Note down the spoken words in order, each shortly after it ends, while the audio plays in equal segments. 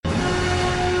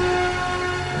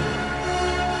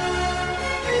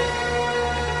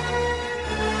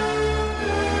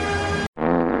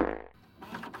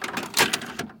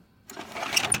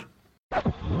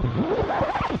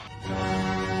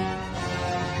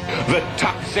the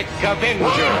Toxic Avenger.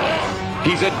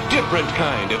 He's a different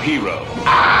kind of hero.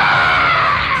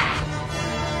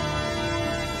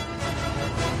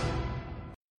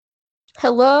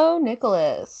 Hello,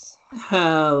 Nicholas.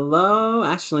 Hello,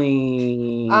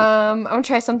 Ashley. I'm gonna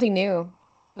try something new.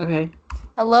 Okay.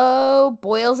 Hello,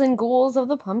 boils and ghouls of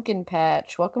the pumpkin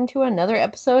patch. Welcome to another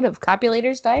episode of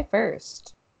Copulators Die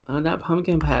First. On that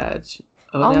pumpkin patch.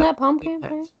 On that pumpkin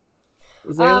patch.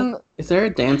 Is there a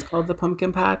dance called the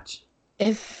pumpkin patch?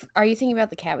 Are you thinking about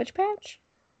the Cabbage Patch?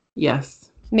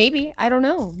 Yes. Maybe. I don't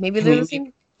know. Maybe there's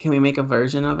Can we make a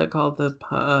version of it called the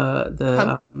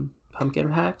pumpkin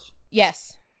patch?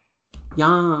 Yes.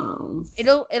 Yums.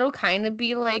 It'll kind of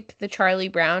be like the Charlie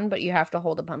Brown, but you have to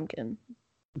hold a pumpkin.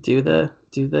 Do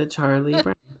the Charlie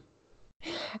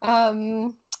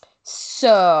Brown.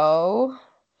 So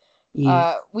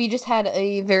Yeah. we just had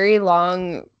a very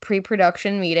long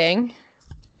pre-production meeting.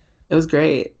 It was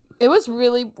great. It was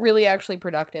really, really actually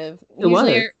productive.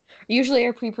 Was. Usually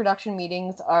our pre-production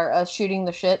meetings are us shooting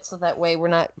the shit, so that way we're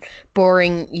not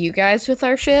boring you guys with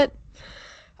our shit.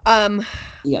 Yes.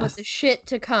 But the shit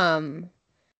to come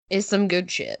is some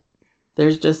good shit.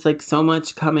 There's just like so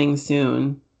much coming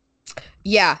soon.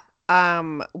 Yeah.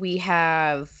 We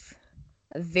have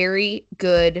a very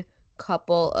good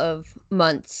couple of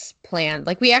months planned.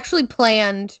 Like, we actually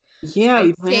planned. Yeah,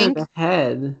 we planned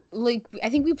ahead. Like, I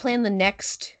think we planned the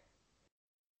next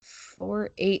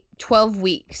 12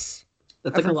 weeks.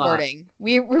 That's like recording.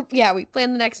 We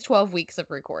planned the next 12 weeks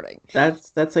of recording.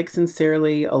 That's like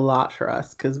sincerely a lot for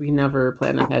us because we never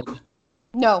plan ahead.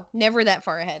 No, never that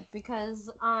far ahead because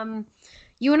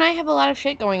you and I have a lot of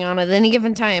shit going on at any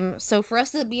given time. So for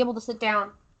us to be able to sit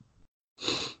down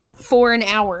for an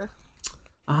hour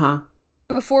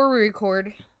before we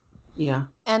record,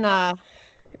 and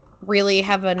really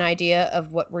have an idea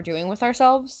of what we're doing with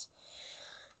ourselves,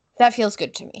 that feels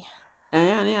good to me.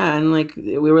 And like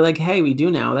we were like, hey, we do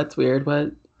now. That's weird,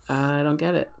 but I don't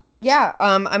get it. Yeah,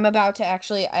 I'm about to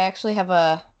I actually have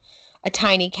a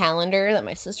tiny calendar that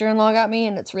my sister-in-law got me,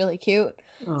 and it's really cute.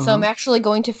 So I'm actually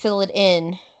going to fill it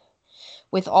in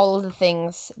with all of the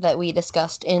things that we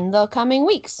discussed in the coming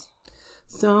weeks.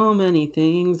 So many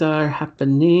things are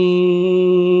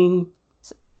happening.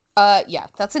 Yeah,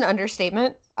 that's an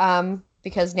understatement.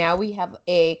 Because now we have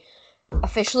a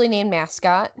officially named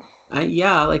mascot.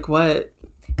 Like what?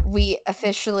 We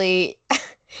officially,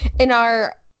 in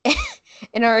our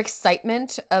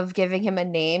excitement of giving him a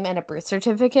name and a birth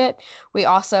certificate, we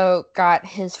also got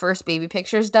his first baby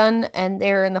pictures done, and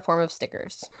they're in the form of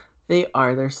stickers. They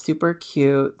are. They're super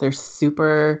cute. They're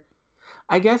super...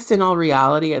 I guess in all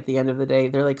reality, at the end of the day,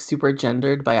 they're like super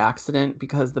gendered by accident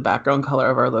because the background color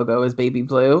of our logo is baby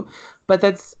blue. But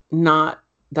that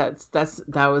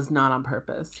was not on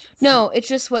purpose. No, it's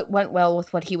just what went well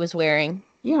with what he was wearing.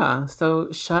 Yeah,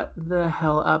 so shut the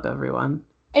hell up, everyone.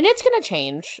 And it's gonna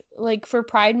change. Like for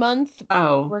Pride Month,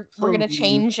 we're gonna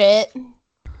change it.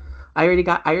 I already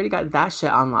got that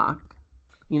shit on lock.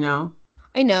 You know?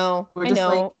 I know. We're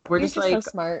just so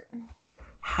smart.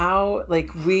 How, like,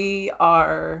 we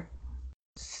are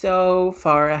so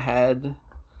far ahead.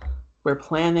 We're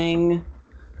planning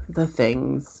the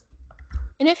things.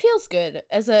 And it feels good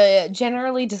as a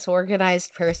generally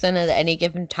disorganized person at any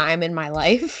given time in my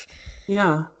life.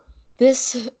 Yeah.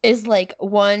 This is like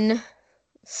one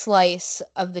slice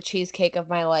of the cheesecake of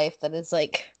my life that is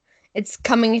like, it's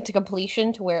coming to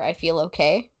completion to where I feel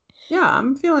okay. Yeah,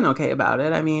 I'm feeling okay about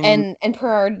it. I mean... And per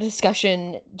our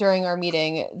discussion during our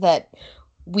meeting that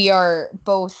we are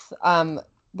both,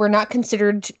 we're not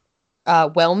considered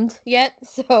whelmed yet,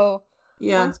 so...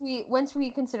 Yeah. Once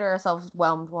we consider ourselves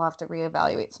whelmed, we'll have to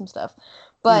reevaluate some stuff.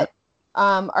 But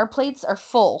our plates are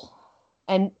full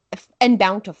and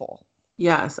bountiful.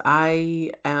 Yes,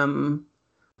 I'm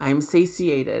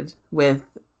satiated with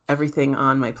everything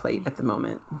on my plate at the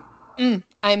moment.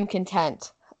 I'm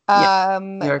content.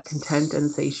 You're content and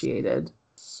satiated.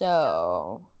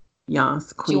 So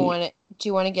yes, queen. Do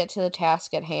you want to get to the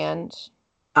task at hand?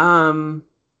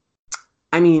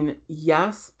 I mean,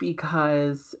 yes,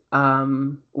 because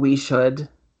we should,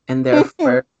 and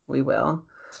therefore we will.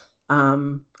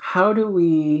 How do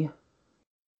we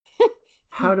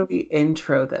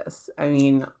intro this? I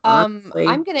mean, honestly,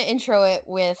 I'm gonna intro it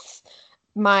with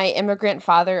my immigrant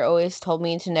father always told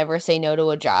me to never say no to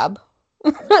a job.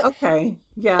 Okay,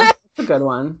 yeah, that's a good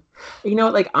one. You know,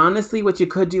 like honestly, what you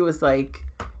could do is like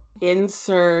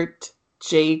insert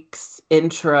Jake's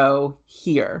intro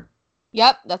here.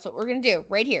 Yep, that's what we're going to do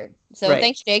right here. So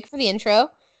Thanks, Jake, for the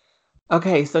intro.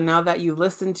 Okay, so now that you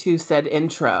listened to said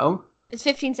intro... It's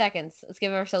 15 seconds. Let's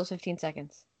give ourselves 15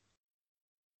 seconds.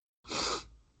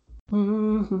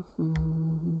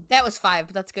 That was 5,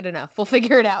 but that's good enough. We'll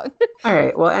figure it out. All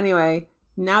right. Well, anyway,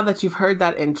 now that you've heard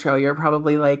that intro, you're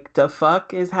probably like, the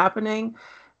fuck is happening?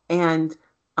 And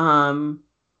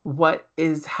what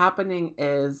is happening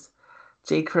is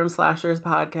Jake from Slashers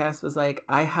podcast was like,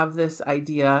 I have this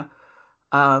idea,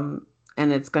 and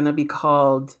it's going to be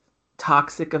called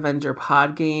Toxic Avenger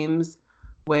Pod Games,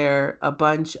 where a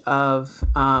bunch of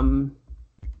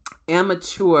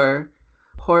amateur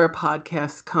horror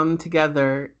podcasts come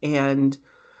together and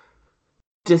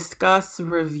discuss,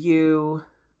 review,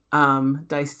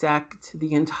 dissect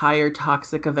the entire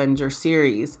Toxic Avenger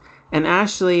series. And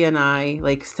Ashley and I,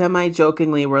 like,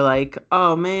 semi-jokingly were like,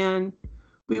 oh man,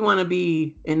 we want to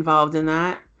be involved in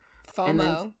that. FOMO. And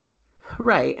then,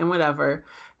 right, and whatever.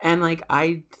 And like,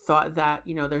 I thought that,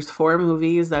 there's 4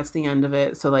 movies, that's the end of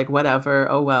it. So like, whatever,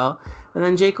 oh well. And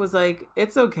then Jake was like,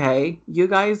 it's okay. You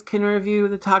guys can review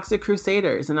the Toxic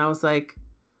Crusaders. And I was like,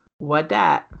 what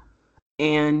dat?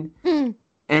 And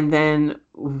then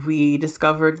we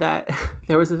discovered that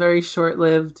there was a very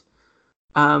short-lived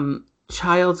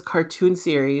child's cartoon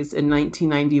series in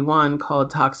 1991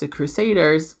 called Toxic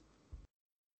Crusaders.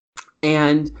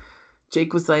 And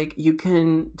Jake was like, you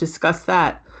can discuss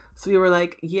that. So we were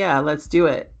like, yeah, let's do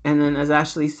it. And then, as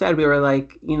Ashley said, we were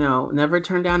like, never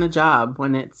turn down a job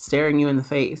when it's staring you in the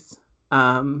face.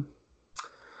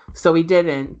 So we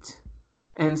didn't.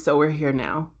 And so we're here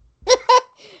now.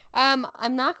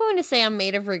 I'm not going to say I'm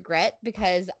made of regret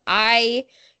because I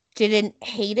didn't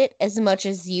hate it as much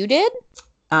as you did.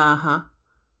 Uh-huh.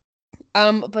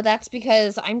 But that's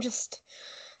because I'm just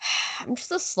a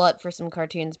slut for some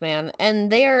cartoons, man.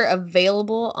 And they are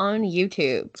available on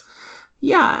YouTube.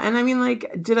 Yeah, and I mean,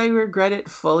 like, did I regret it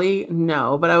fully?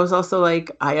 No, but I was also like,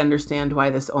 I understand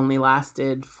why this only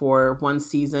lasted for 1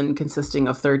 season consisting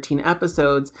of 13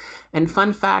 episodes. And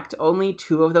fun fact, only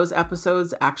 2 of those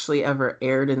episodes actually ever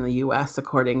aired in the US,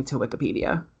 according to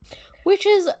Wikipedia. Which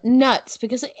is nuts,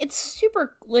 because it's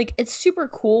super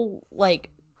cool, like,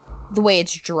 the way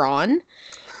it's drawn.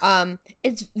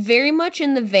 It's very much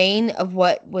in the vein of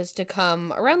what was to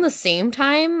come around the same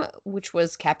time, which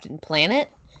was Captain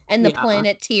Planet. And the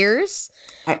Planeteers.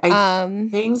 I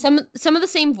think some of the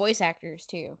same voice actors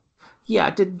too. Yeah,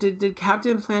 did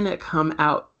Captain Planet come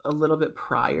out a little bit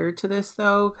prior to this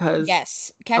though? Yes,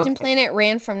 Captain Planet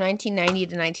ran from 1990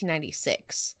 to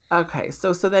 1996. Okay,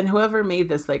 so then whoever made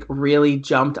this like really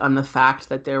jumped on the fact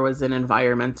that there was an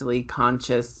environmentally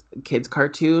conscious kids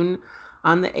cartoon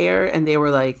on the air, and they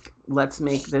were like, let's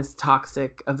make this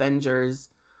Toxic Avenger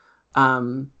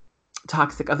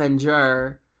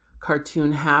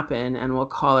cartoon happen, and we'll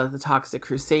call it the Toxic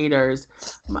Crusaders.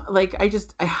 Like, I don't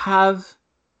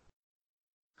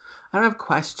have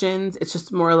questions. It's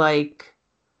just more like,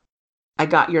 I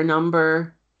got your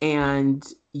number and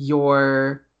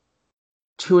your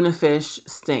tuna fish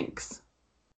stinks.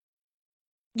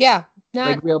 Yeah,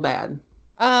 like real bad.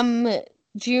 Do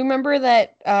you remember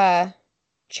that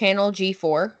channel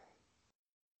G4?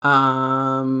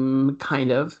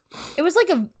 Kind of. It was like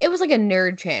a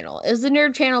nerd channel. It was the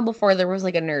nerd channel before there was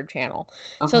like a nerd channel.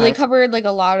 Okay. So they covered like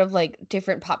a lot of like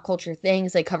different pop culture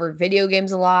things. They covered video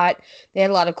games a lot. They had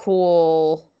a lot of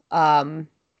cool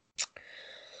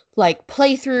like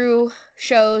playthrough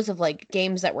shows of like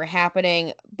games that were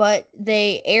happening, but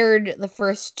they aired the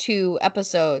first 2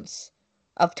 episodes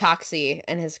of Toxie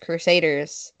and his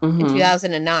Crusaders in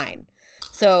 2009.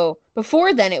 So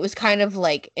before then, it was kind of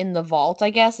like in the vault, I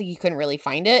guess. Like you couldn't really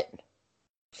find it.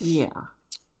 Yeah.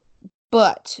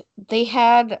 But they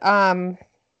had a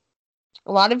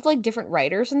lot of like different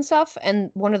writers and stuff.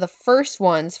 And one of the first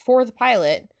ones for the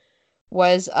pilot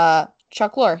was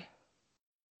Chuck Lorre.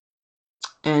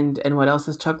 And what else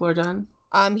has Chuck Lorre done?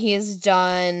 He has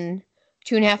done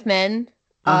 2.5 Men,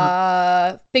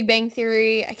 Big Bang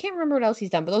Theory. I can't remember what else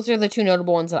he's done, but those are the 2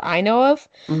 notable ones that I know of.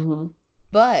 Mm-hmm.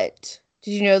 But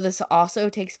did you know this also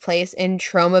takes place in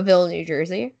Tromaville, New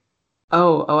Jersey?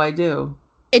 Oh, I do.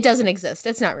 It doesn't exist.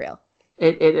 It's not real.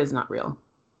 It is not real.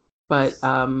 But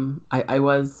I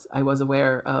was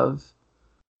aware of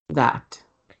that.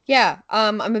 Yeah,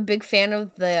 I'm a big fan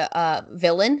of the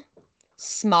villain,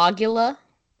 Smogula.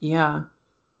 Yeah.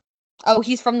 Oh,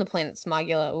 he's from the planet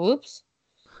Smogula. Whoops.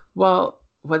 Well,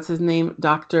 what's his name?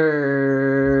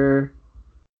 Dr.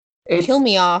 Kill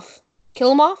him off.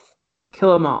 Kill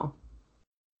him all.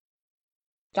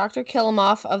 Dr.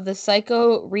 Killamoff of the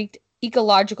Psycho wreaked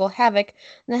ecological havoc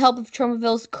in the help of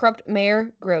Tromaville's corrupt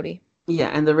Mayor Grody. Yeah,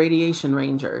 and the Radiation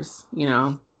Rangers,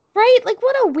 Right? Like,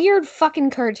 what a weird fucking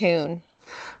cartoon.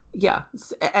 Yeah.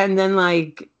 And then,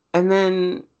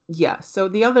 so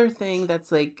the other thing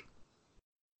that's like,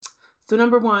 so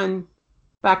number one,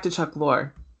 back to Chuck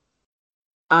Lorre.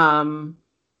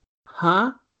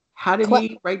 Huh? How did Cle-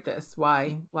 he write this?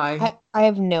 Why? Why? I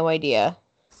have no idea.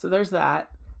 So there's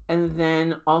that. And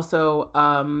then also,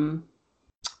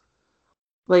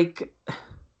 like,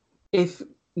 if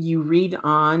you read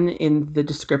on in the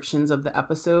descriptions of the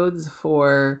episodes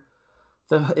for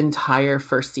the entire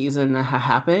first season that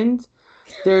happened,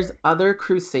 there's other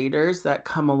Crusaders that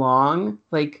come along,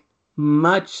 like,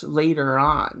 much later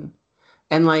on.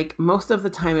 And, like, most of the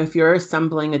time, if you're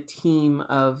assembling a team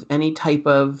of any type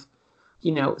of,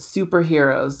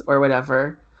 superheroes or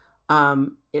whatever,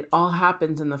 it all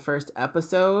happens in the first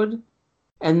episode,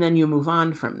 and then you move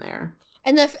on from there.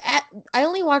 And I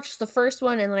only watched the first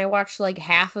one, and then I watched like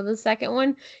half of the second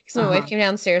one because my wife came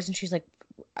downstairs and she's like,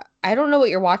 "I don't know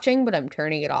what you're watching, but I'm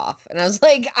turning it off." And I was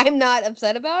like, "I'm not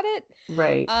upset about it."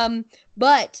 Right.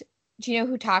 But do you know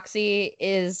who Toxie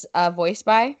is voiced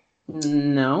by?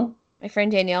 No. My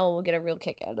friend Danielle will get a real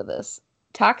kick out of this.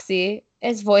 Toxie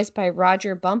is voiced by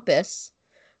Roger Bumpus,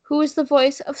 who is the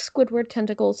voice of Squidward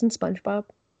Tentacles and SpongeBob.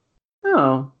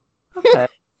 Oh, okay.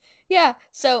 Yeah,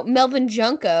 so Melvin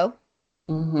Junko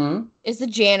Mm-hmm. is the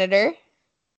janitor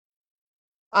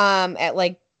at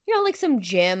like some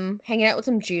gym, hanging out with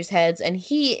some juice heads, and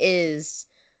he is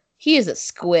a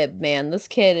squib, man. This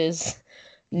kid is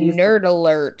nerd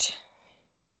alert.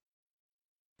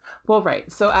 Well, right.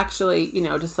 So actually,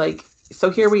 just like, so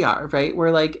here we are, right?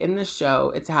 We're like in the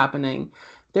show, it's happening.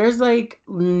 There's like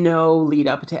no lead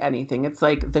up to anything. It's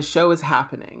like the show is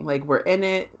happening. Like we're in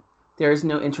it. There's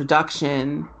no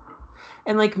introduction.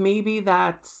 And like maybe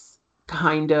that's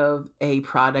kind of a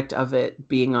product of it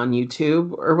being on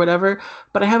YouTube or whatever.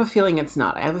 But I have a feeling it's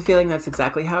not. I have a feeling that's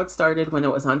exactly how it started when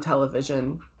it was on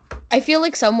television. I feel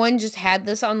like someone just had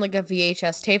this on like a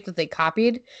VHS tape that they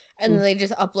copied and then they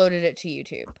just uploaded it to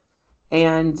YouTube.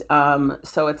 And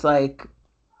so it's like,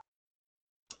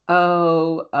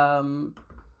 it's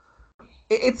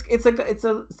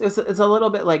a little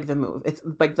bit like the movie. It's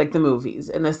like the movies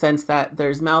in the sense that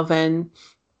there's Melvin,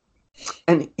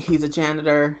 and he's a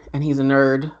janitor and he's a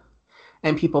nerd,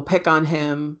 and people pick on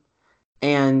him,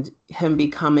 and him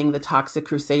becoming the Toxic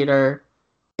Crusader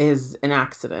is an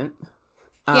accident.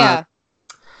 Yeah.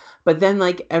 But then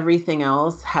like everything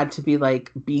else had to be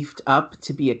like beefed up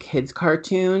to be a kid's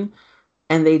cartoon,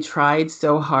 and they tried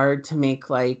so hard to make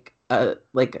like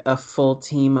a full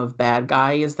team of bad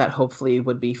guys that hopefully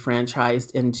would be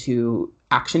franchised into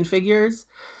action figures,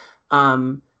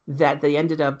 that they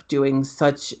ended up doing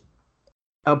such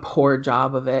a poor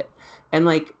job of it. And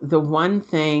like the one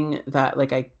thing that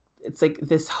like it's like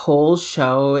this whole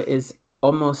show is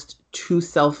almost too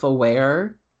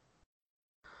self-aware.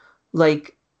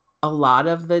 Like a lot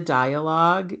of the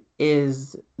dialogue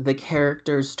is the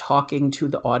characters talking to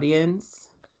the audience.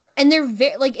 And they're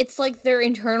like it's like their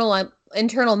internal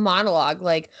monologue.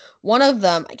 Like one of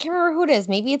them, I can't remember who it is.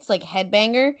 Maybe it's like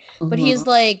Headbanger, but he's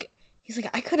like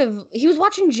he was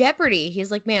watching Jeopardy.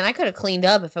 He's like, man, I could have cleaned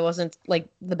up if I wasn't like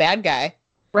the bad guy.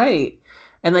 Right.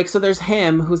 And like so there's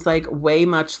him who's like way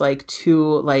much like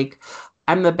too like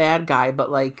I'm the bad guy,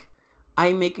 but like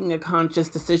I'm making a conscious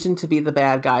decision to be the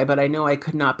bad guy, but I know I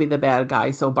could not be the bad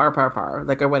guy, so bar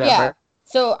like or whatever. Yeah.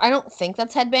 So I don't think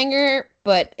that's Headbanger,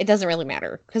 but it doesn't really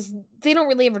matter because they don't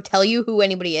really ever tell you who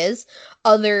anybody is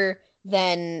other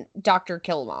than Dr.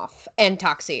 Killmoff and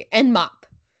Toxie and Mop,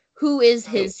 who is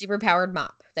his superpowered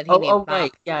mop that he named Mop.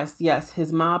 Right. Yes.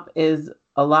 His Mop is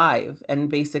alive and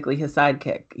basically his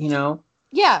sidekick, you know?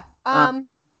 Yeah.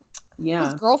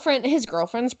 Yeah. His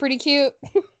girlfriend's pretty cute.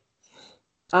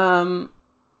 Yeah.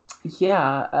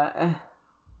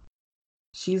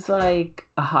 She's like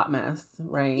a hot mess,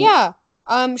 right? Yeah.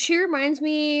 She reminds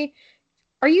me.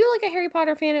 Are you like a Harry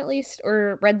Potter fan at least,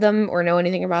 or read them, or know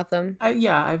anything about them?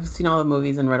 Yeah, I've seen all the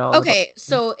movies and read all. Okay,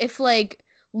 so if like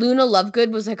Luna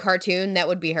Lovegood was a cartoon, that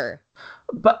would be her.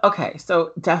 But okay,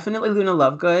 so definitely Luna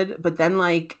Lovegood, but then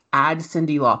like add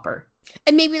Cyndi Lauper.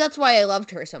 And maybe that's why I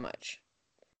loved her so much,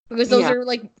 because those are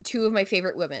like two of my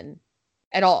favorite women,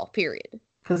 at all. Period.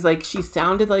 Because like she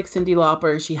sounded like Cyndi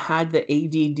Lauper, she had the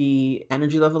ADD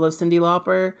energy level of Cyndi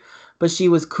Lauper. But she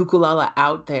was cuculala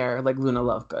out there like Luna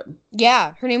Lovegood.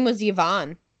 Yeah, her name was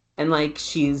Yvonne. And like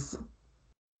she's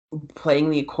playing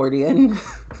the accordion.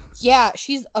 Yeah,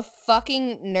 she's a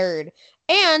fucking nerd.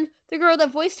 And the girl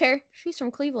that voiced her, she's from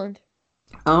Cleveland.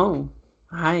 Oh,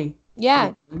 hi.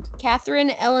 Yeah, Catherine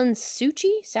Ellen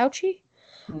Sauchi.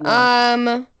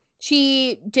 No.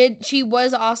 She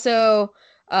was also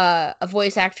a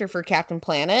voice actor for Captain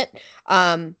Planet,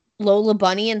 Lola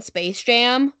Bunny in Space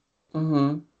Jam.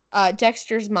 Mm-hmm.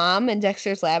 Dexter's mom in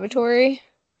Dexter's Laboratory.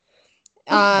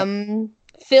 Phil,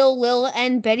 Lil,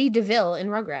 and Betty DeVille in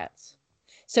Rugrats.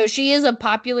 So she is a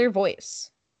popular voice.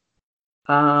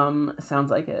 Sounds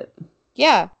like it.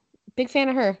 Yeah, big fan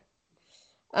of her.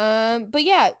 But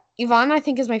yeah, Yvonne I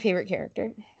think is my favorite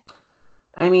character.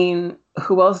 I mean,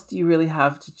 who else do you really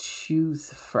have to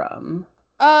choose from?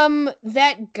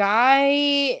 That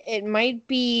guy, it might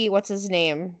be, what's his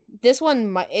name? This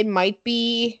one, it might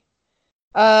be,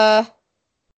 Headbanger.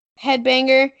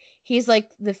 He's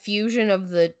like the fusion of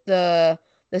the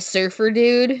surfer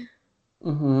dude.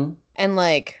 Mm-hmm. And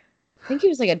like, I think he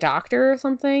was like a doctor or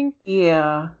something.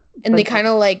 Yeah. And they kind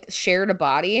of like shared a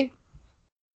body.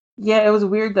 Yeah, it was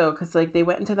weird though, because like they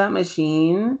went into that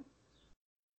machine.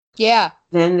 Yeah.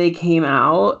 Then they came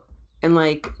out and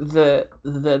like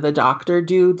the doctor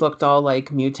dude looked all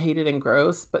like mutated and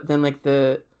gross, but then like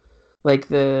the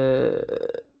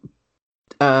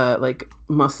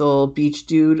muscle beach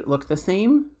dude looked the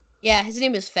same. Yeah, his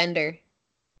name is Fender.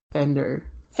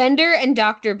 Fender And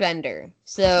Dr. Bender.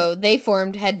 So they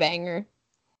formed Headbanger.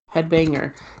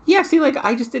 Yeah, see, like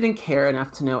I just didn't care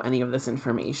enough to know any of this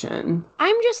information.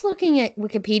 I'm just looking at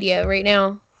Wikipedia right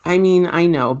now. I mean, I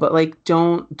know, but like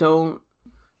don't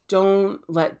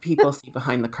let people see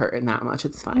behind the curtain that much.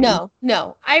 It's fine.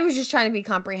 No. I was just trying to be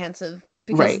comprehensive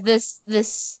because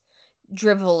this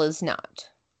drivel is not.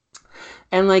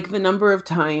 And like the number of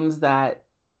times that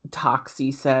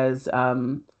Toxie says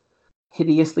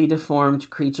hideously deformed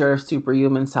creature of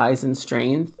superhuman size and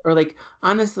strength, or like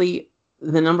honestly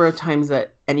the number of times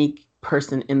that any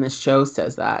person in this show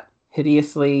says that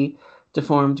hideously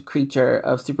deformed creature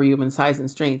of superhuman size and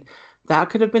strength, that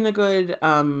could have been a good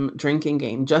drinking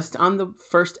game just on the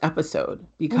first episode,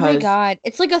 because oh my god,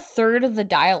 it's like a third of the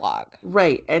dialogue.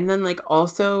 Right. And then like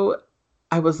also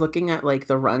I was looking at like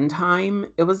the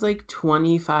runtime. It was like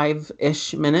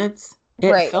 25-ish minutes.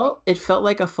 It felt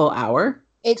like a full hour.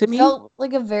 It felt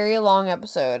like a very long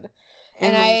episode.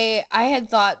 And I had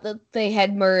thought that they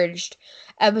had merged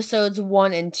episodes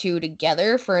 1 and 2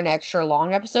 together for an extra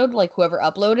long episode, like whoever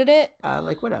uploaded it.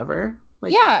 Like whatever.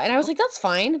 Like, yeah, and I was like, that's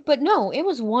fine. But no, it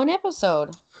was one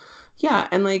episode. Yeah,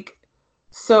 and like,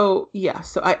 so yeah,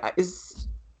 so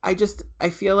I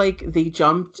feel like they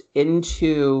jumped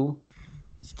into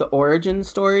the origin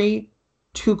story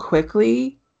too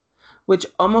quickly, which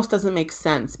almost doesn't make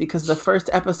sense because the first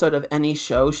episode of any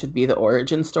show should be the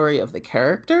origin story of the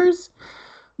characters,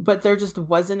 but there just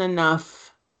wasn't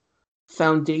enough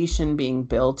foundation being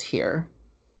built here.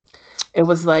 It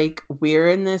was like, we're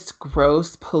in this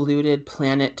gross, polluted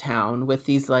planet town with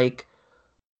these like,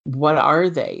 what are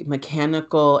they?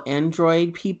 Mechanical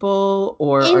android people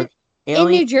or in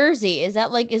New Jersey? Is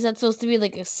that supposed to be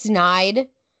like a snide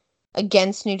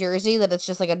against New Jersey, that it's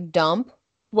just like a dump?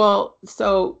 Well,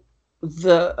 so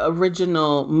the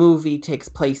original movie takes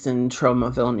place in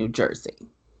Tromaville, New Jersey.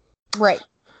 Right.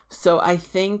 So I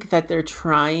think that they're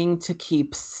trying to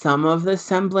keep some of the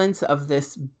semblance of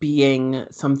this being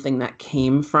something that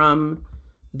came from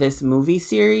this movie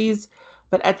series.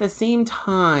 But at the same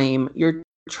time, you're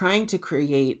trying to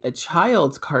create a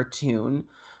child's cartoon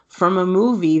from a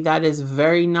movie that is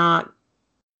very not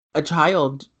a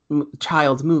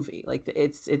child's movie. Like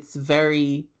it's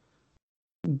very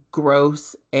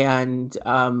gross and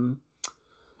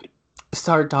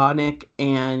sardonic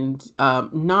and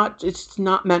it's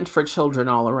not meant for children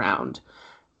all around.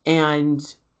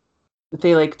 And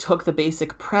they like took the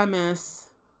basic premise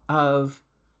of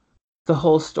the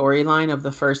whole storyline of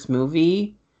the first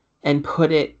movie and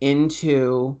put it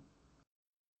into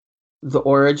the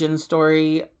origin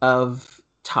story of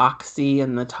Toxie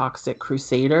and the Toxic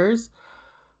Crusaders.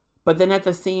 But then at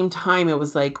the same time, it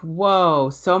was like, whoa,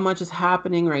 so much is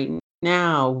happening right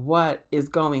now. What is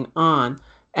going on?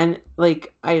 And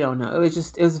like, I don't know.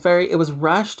 It was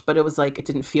rushed, but it was like, it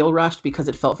didn't feel rushed because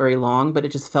it felt very long, but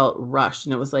it just felt rushed.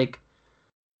 And it was like,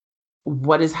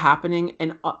 what is happening?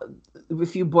 And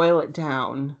if you boil it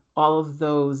down, all of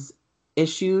those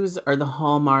issues are the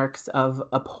hallmarks of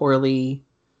a poorly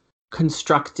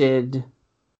constructed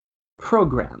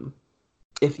program,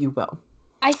 if you will.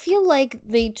 I feel like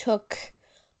they took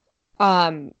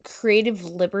creative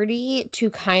liberty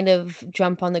to kind of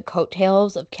jump on the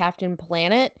coattails of Captain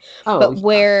Planet. But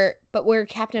where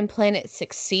Captain Planet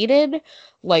succeeded,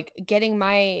 like getting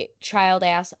my child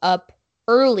ass up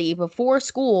early before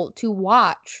school to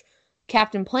watch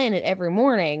Captain Planet every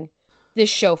morning, this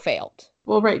show failed.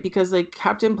 Well, right, because like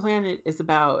Captain Planet is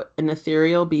about an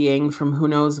ethereal being from who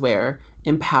knows where,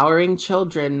 empowering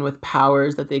children with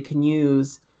powers that they can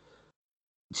use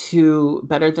to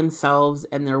better themselves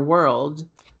and their world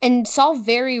and solve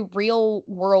very real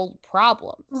world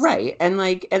problems. Right. And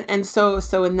like and so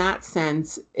in that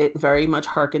sense, it very much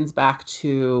harkens back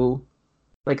to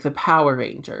like the Power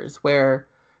Rangers, where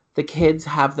the kids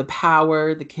have the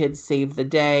power, the kids save the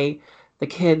day. the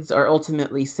kids are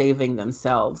ultimately saving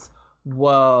themselves.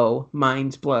 Whoa,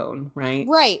 mind blown, right?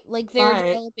 Right. Like they're But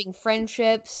developing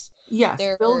friendships. yes,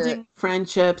 They're building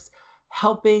friendships,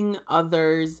 helping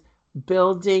others,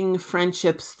 building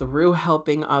friendships through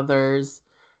helping others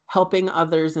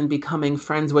and becoming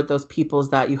friends with those peoples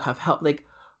that you have helped, like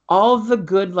all the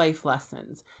good life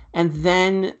lessons. And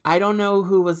then I don't know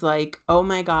who was like, oh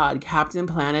my God, Captain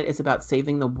Planet is about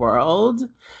saving the world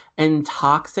and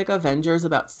Toxic Avengers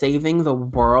about saving the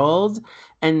world.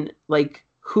 And like,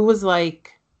 who was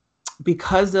like,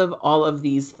 because of all of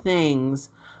these things,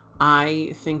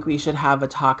 I think we should have a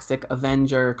Toxic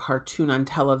Avenger cartoon on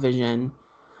television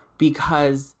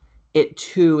because it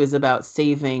too is about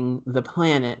saving the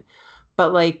planet.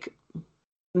 But like,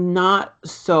 not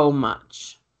so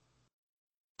much.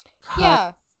 'Cause,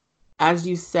 yeah. as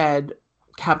you said,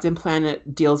 Captain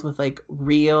Planet deals with like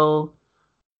real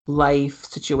life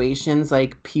situations,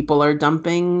 like people are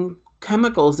dumping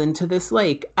chemicals into this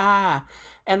lake. And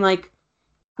like,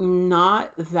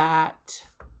 not that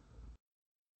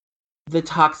the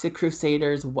Toxic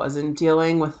Crusaders wasn't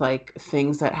dealing with like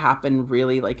things that happen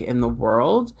really like in the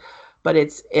world, but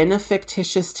it's in a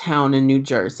fictitious town in New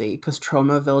Jersey because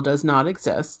Tromaville does not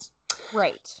exist.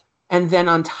 Right. And then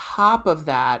on top of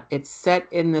that, it's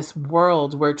set in this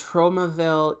world where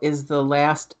Tromaville is the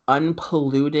last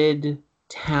unpolluted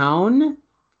town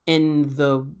in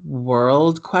the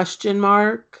world, question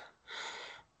mark.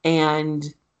 And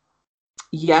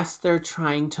yes, they're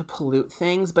trying to pollute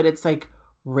things, but it's like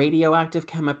radioactive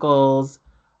chemicals,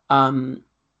 um,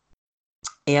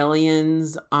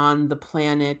 aliens on the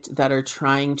planet that are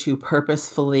trying to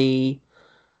purposefully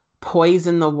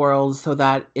poison the world so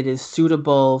that it is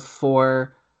suitable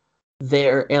for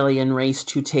their alien race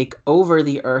to take over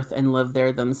the earth and live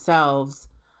there themselves,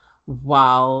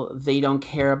 while they don't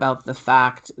care about the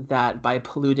fact that by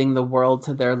polluting the world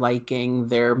to their liking,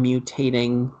 they're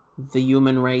mutating the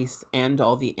human race and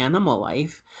all the animal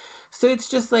life. So it's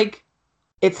just like,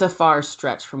 it's a far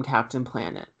stretch from Captain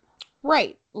Planet.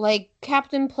 Right. Like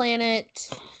Captain Planet.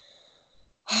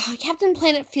 Captain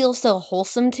Planet feels so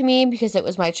wholesome to me because it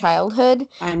was my childhood.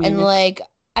 I mean, And like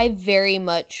I very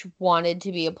much wanted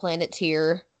to be a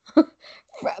Planeteer.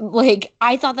 Like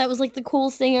I thought that was like the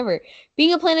coolest thing ever.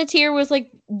 Being a Planeteer was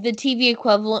like the TV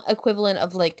equivalent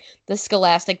of like the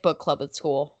Scholastic Book Club at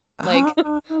school. Like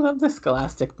I love the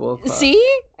Scholastic Book Club.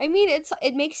 see? I mean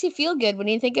it makes you feel good when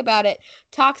you think about it.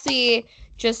 Toxie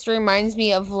just reminds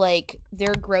me of like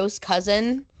their gross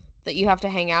cousin that you have to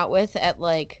hang out with at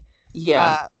like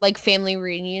family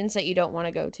reunions that you don't want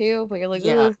to go to, but you're like,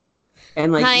 ugh.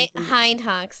 And like hi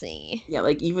Toxie. Yeah,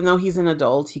 like even though he's an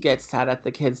adult, he gets sat at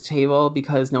the kids' table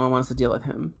because no one wants to deal with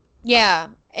him. Yeah,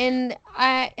 and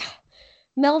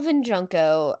Melvin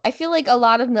Junko. I feel like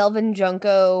Melvin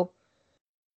Junko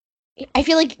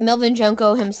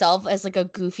himself as like a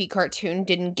goofy cartoon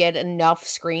didn't get enough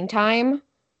screen time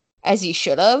as he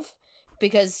should have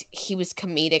because he was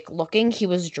comedic looking. He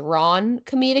was drawn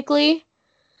comedically.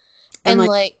 And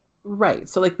like right.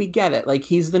 So like we get it. Like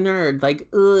he's the nerd. Like,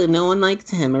 ugh, no one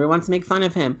likes him. Everyone wants to make fun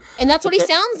of him. And that's what he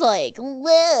sounds like.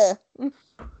 Bleh.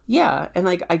 Yeah, and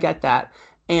like I get that.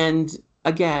 And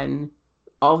again,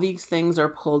 all these things are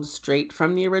pulled straight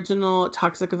from the original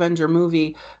Toxic Avenger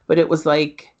movie, but it was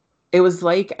like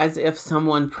as if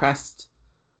someone pressed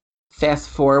fast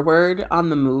forward on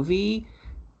the movie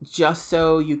just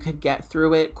so you could get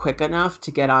through it quick enough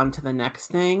to get on to the next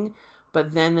thing.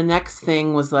 But then the next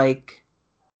thing was like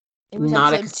it was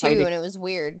not episode 2 and it was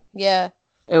weird. Yeah.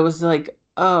 It was like,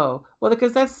 oh, well,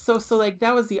 because that's so like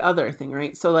that was the other thing,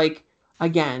 right? So like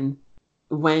again,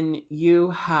 when you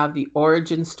have the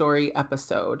origin story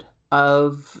episode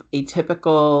of a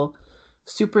typical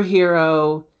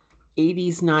superhero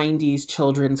 80s, 90s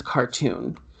children's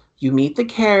cartoon, you meet the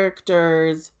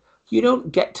characters, you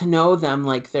don't get to know them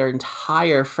like their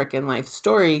entire freaking life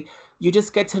story. You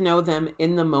just get to know them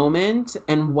in the moment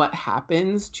and what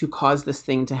happens to cause this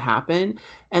thing to happen.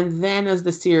 And then as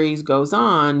the series goes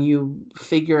on, you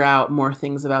figure out more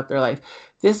things about their life.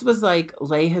 This was like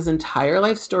lay his entire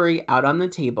life story out on the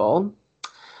table.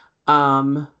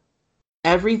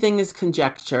 Everything is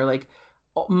conjecture. Like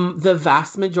the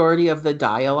vast majority of the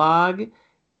dialogue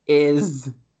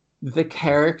is the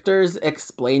characters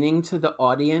explaining to the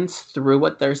audience through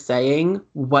what they're saying,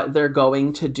 what they're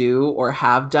going to do or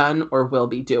have done or will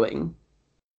be doing.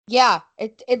 Yeah,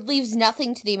 it leaves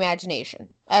nothing to the imagination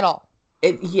at all.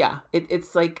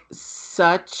 It's like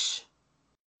such,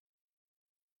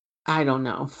 I don't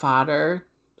know, fodder,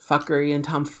 fuckery and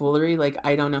tomfoolery. Like,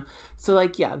 I don't know. So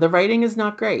like, yeah, the writing is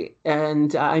not great.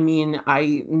 And I mean,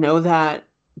 I know that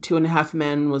 2.5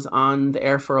 Men was on the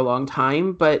air for a long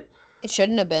time, but It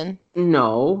shouldn't have been.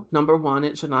 No, number one,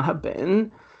 it should not have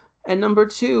been. And number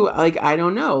two, like, I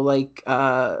don't know, like,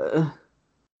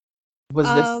 was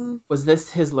this Um, was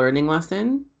this his learning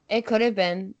lesson? it could have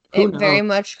been. Who It very knows?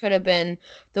 much could have been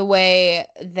the way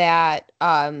that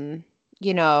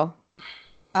you know,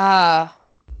 uh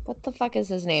what the fuck is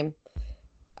his name?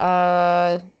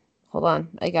 Uh hold on.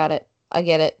 I got it. I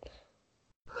get it.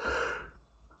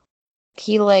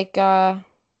 He like was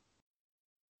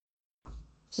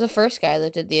the first guy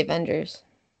that did the Avengers.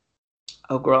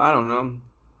 Oh, girl, I don't know.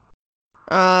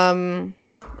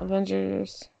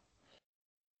 Avengers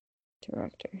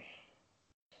director.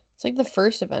 It's like the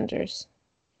first Avengers.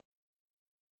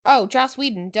 Oh, Joss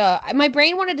Whedon, duh. My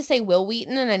brain wanted to say Will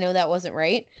Wheaton, and I know that wasn't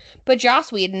right. But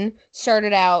Joss Whedon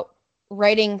started out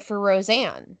writing for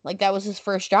Roseanne. Like, that was his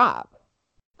first job.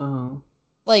 Oh,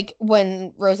 Like,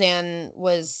 when Roseanne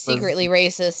was secretly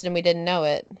racist and we didn't know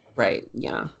it. right,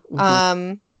 yeah.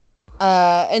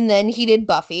 And then he did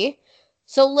Buffy.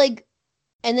 So, like,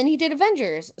 and then he did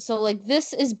Avengers. So, like,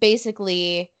 this is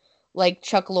basically, like,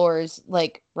 Chuck Lorre's,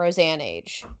 like, Roseanne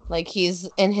age. Like, he's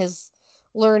in his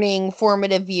learning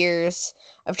formative years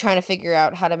of trying to figure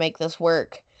out how to make this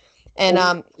work. And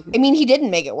I mean, he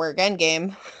didn't make it work.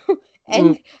 Endgame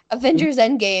and Avengers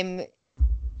Endgame.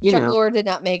 Chuck Lorre did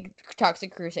not make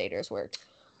Toxic Crusaders work.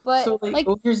 But so, like,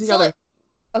 here's the other.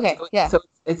 Okay, yeah. So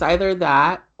it's either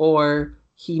that or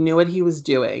he knew what he was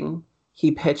doing.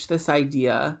 He pitched this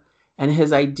idea, and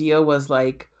his idea was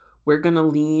like, we're gonna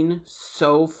lean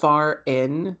so far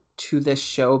in to this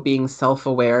show being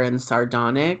self-aware and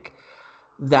sardonic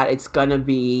that it's gonna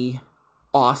be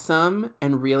awesome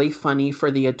and really funny for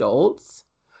the adults,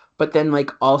 but then like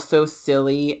also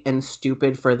silly and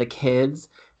stupid for the kids,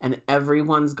 and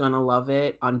everyone's gonna love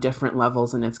it on different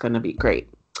levels, and it's gonna be great.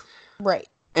 Right.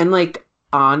 And like,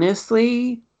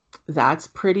 honestly, that's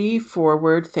pretty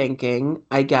forward thinking.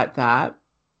 I get that.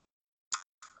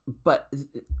 But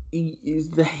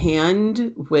the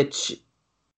hand which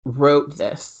wrote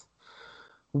this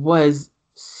was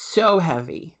so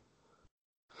heavy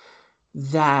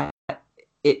that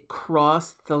it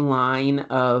crossed the line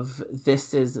of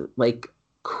this is like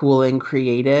cool and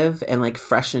creative and like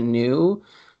fresh and new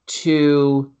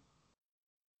to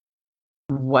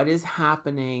what is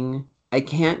happening. I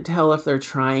can't tell if they're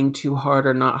trying too hard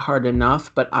or not hard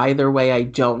enough, but either way, I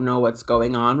don't know what's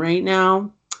going on right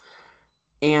now.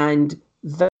 And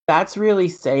that's really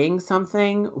saying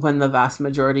something when the vast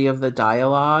majority of the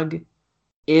dialogue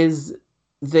is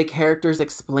the characters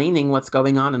explaining what's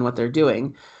going on and what they're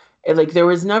doing. Like, there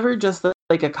was never just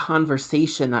like a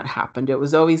conversation that happened. It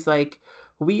was always like,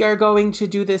 we are going to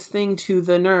do this thing to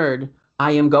the nerd.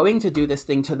 I am going to do this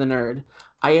thing to the nerd.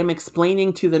 I am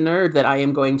explaining to the nerd that I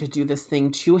am going to do this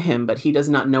thing to him, but he does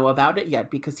not know about it yet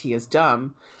because he is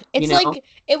dumb. It's like,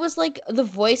 it was like the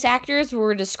voice actors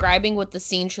were describing what the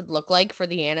scene should look like for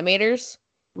the animators.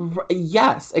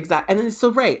 Yes, exactly. And then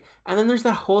so right. And then there's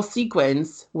that whole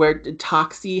sequence where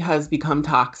Toxie has become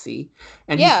Toxie.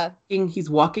 And he's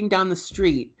walking down the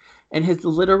street, and his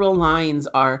literal lines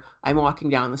are, I'm walking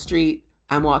down the street,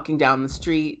 I'm walking down the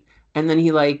street. And then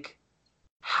he like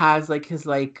has like his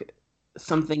like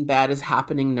something bad is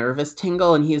happening nervous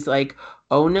tingle, and he's like,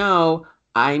 oh no,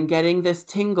 I'm getting this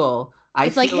tingle.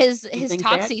 It's like his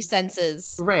Toxie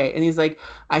senses. Right. And he's like,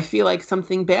 I feel like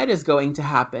something bad is going to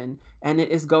happen, and it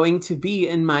is going to be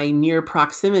in my near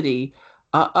proximity.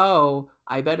 Uh-oh,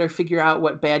 I better figure out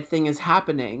what bad thing is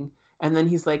happening. And then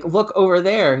he's like, look over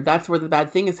there. That's where the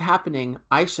bad thing is happening.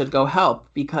 I should go help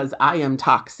because I am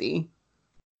Toxie.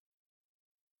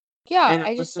 Yeah,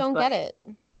 I just don't get it.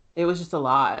 It was just a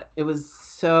lot. It was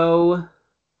so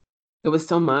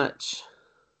much.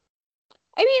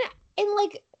 I mean, and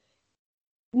like,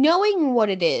 knowing what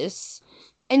it is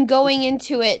and going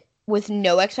into it with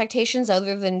no expectations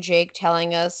other than Jake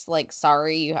telling us, like,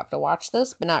 sorry, you have to watch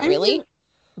this, but not really.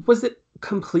 Was it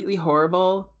completely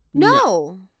horrible?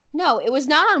 No, it was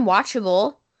not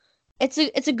unwatchable. It's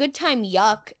a good time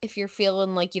yuck if you're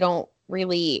feeling like you don't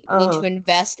really need to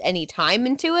invest any time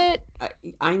into it.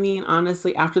 I mean,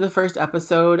 honestly, after the first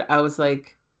episode, I was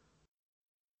like,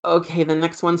 okay, the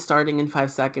next one's starting in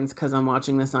 5 seconds because I'm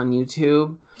watching this on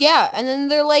YouTube. Yeah, and then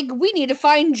they're like, we need to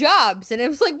find jobs. And it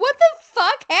was like, what the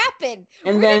fuck happened?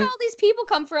 And where did all these people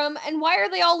come from? And why are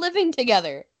they all living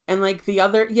together? And like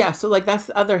so like that's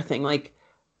the other thing. Like,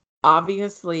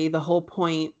 obviously, the whole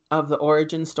point of the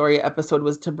origin story episode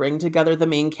was to bring together the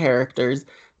main characters,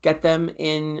 get them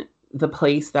in the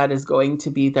place that is going to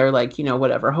be their, like, you know,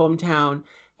 whatever, hometown,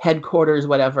 headquarters,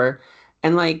 whatever.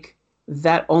 And like,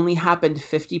 that only happened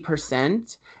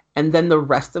 50%. And then the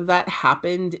rest of that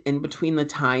happened in between the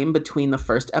time between the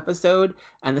first episode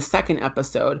and the second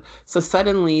episode. So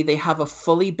suddenly they have a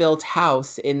fully built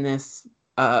house in this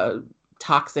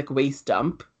toxic waste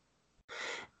dump.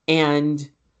 And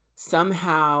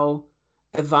somehow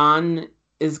Yvonne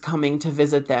is coming to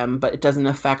visit them, but it doesn't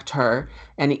affect her.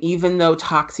 And even though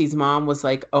Toxie's mom was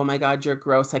like, oh my God, you're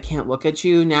gross, I can't look at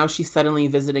you, now she's suddenly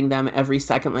visiting them every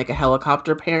second like a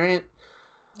helicopter parent.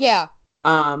 Yeah.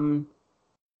 And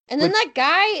then that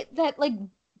guy that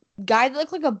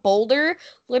looked like a boulder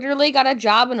literally got a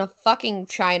job in a fucking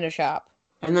china shop.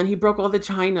 And then he broke all the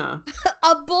china.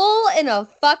 A bull in a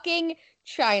fucking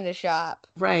china shop.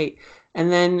 Right. And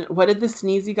then what did the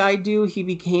sneezy guy do? He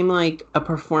became like a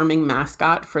performing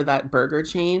mascot for that burger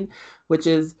chain, which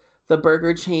is the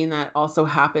burger chain that also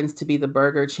happens to be the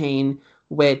burger chain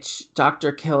which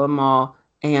Dr. Kill-Em-All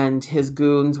and his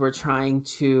goons were trying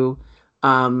to,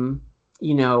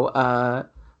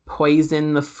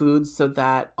 poison the food so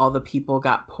that all the people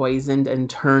got poisoned and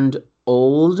turned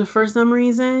old for some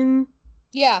reason.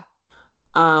 Yeah.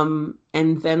 And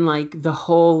then like the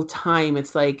whole time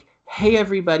it's like, hey,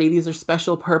 everybody, these are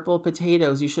special purple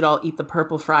potatoes. You should all eat the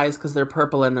purple fries because they're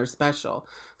purple and they're special.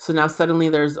 So now suddenly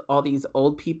there's all these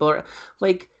old people.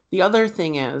 Like, the other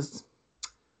thing is,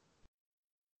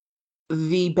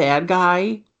 the bad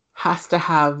guy has to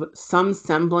have some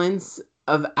semblance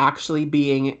of actually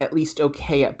being at least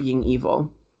okay at being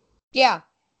evil. Yeah.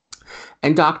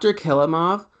 And Dr.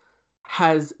 Kill-Em-All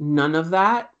has none of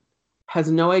that, has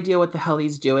no idea what the hell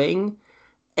he's doing.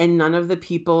 And none of the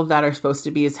people that are supposed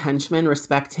to be his henchmen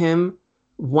respect him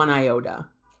one iota.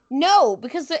 No,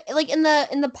 because like in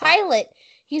the pilot,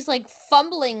 he's like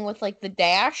fumbling with like the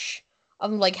dash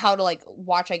of like how to like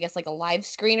watch, I guess, like a live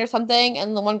screen or something.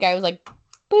 And the one guy was like,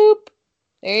 boop,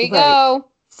 there you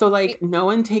go. So like no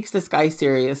one takes this guy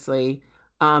seriously.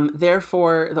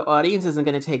 Therefore, the audience isn't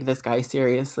going to take this guy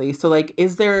seriously. So like,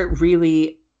 is there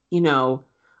really,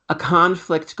 a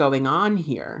conflict going on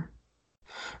here?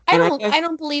 I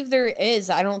don't believe there is.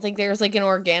 I don't think there's like an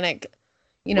organic,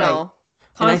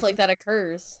 conflict that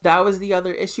occurs. That was the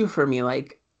other issue for me.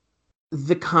 Like,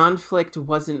 the conflict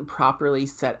wasn't properly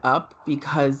set up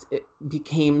because it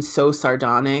became so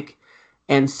sardonic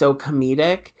and so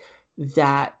comedic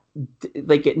that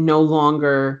like it no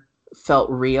longer felt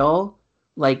real,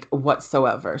 like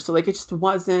whatsoever. So like it just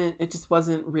wasn't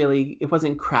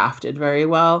crafted very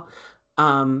well.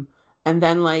 And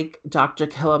then, like, Dr.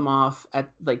 Kill-Em-All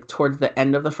at, like, towards the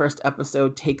end of the first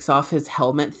episode takes off his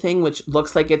helmet thing, which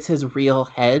looks like it's his real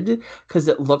head, because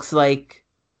it looks like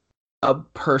a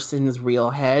person's real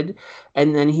head.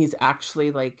 And then he's actually,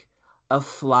 like, a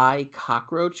fly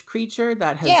cockroach creature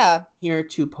that has here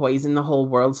to poison the whole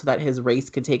world so that his race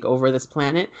could take over this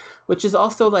planet, which is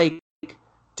also, like,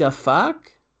 the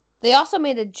fuck? They also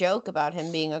made a joke about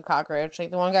him being a cockroach. Like,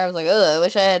 the one guy was like, ugh, I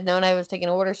wish I had known I was taking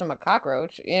orders from a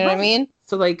cockroach. You know what I mean?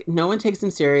 So, like, no one takes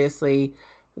him seriously.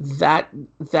 That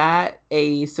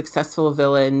a successful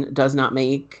villain does not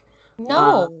make.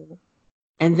 No.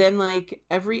 And then, like,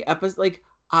 every episode, like,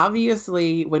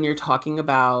 obviously, when you're talking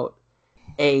about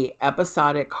a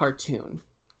episodic cartoon,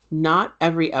 not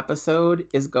every episode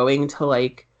is going to,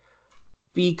 like,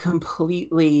 be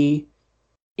completely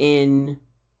in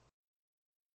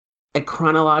a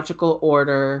chronological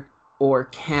order or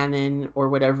canon or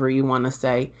whatever you want to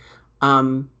say.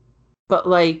 But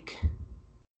like,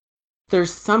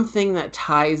 there's something that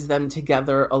ties them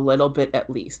together a little bit at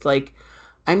least. Like,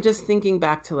 I'm just thinking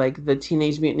back to like the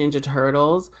Teenage Mutant Ninja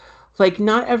Turtles. Like,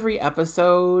 not every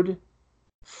episode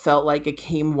felt like it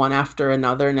came one after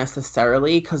another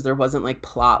necessarily because there wasn't like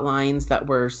plot lines that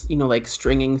were, like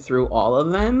stringing through all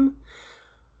of them.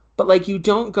 But, like, you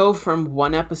don't go from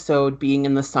one episode being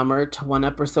in the summer to one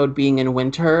episode being in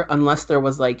winter unless there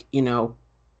was, like,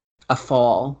 a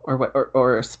fall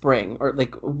or a spring or,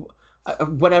 like,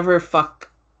 whatever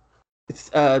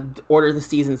order the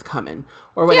seasons come in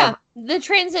or whatever. Yeah, the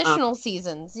transitional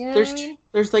seasons. You know what I mean?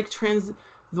 There's, like,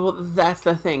 well, that's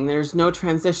the thing. There's no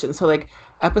transition. So, like,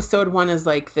 episode 1 is,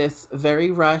 like, this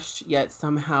very rushed yet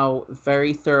somehow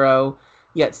very thorough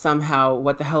yet somehow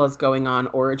what the hell is going on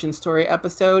origin story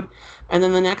episode. And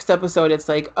then the next episode, it's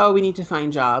like, oh, we need to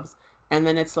find jobs. And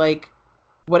then it's like,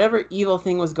 whatever evil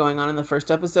thing was going on in the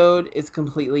first episode is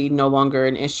completely no longer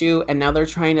an issue. And now they're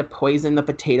trying to poison the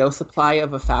potato supply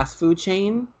of a fast food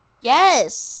chain.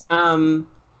 Yes. And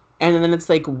then it's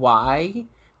like, why?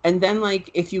 And then, like,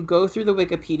 if you go through the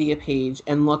Wikipedia page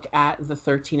and look at the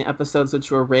 13 episodes which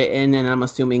were written and I'm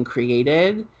assuming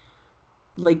created,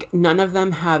 like, none of them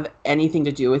have anything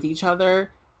to do with each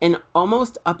other. And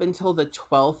almost up until the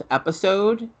 12th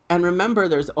episode, and remember,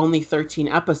 there's only 13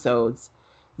 episodes,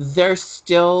 they're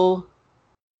still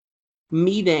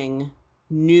meeting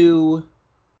new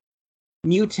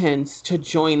mutants to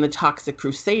join the Toxic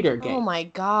Crusader gang. Oh my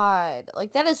god.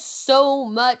 Like, that is so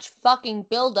much fucking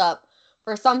buildup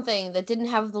for something that didn't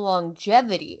have the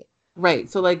longevity. Right.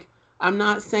 So, like, I'm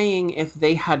not saying if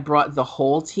they had brought the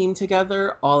whole team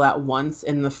together all at once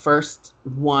in the first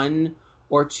 1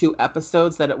 or 2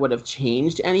 episodes that it would have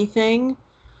changed anything.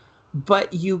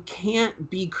 But you can't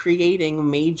be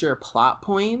creating major plot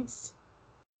points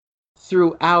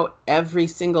throughout every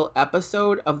single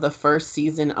episode of the first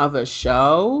season of a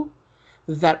show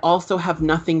that also have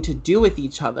nothing to do with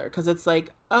each other. Because it's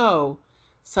like, oh,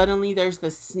 suddenly there's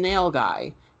this snail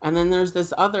guy, and then there's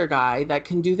this other guy that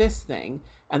can do this thing,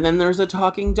 and then there's a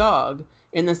talking dog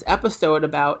in this episode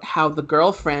about how the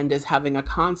girlfriend is having a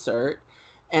concert,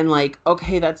 and like,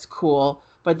 okay, that's cool.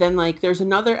 But then, like, there's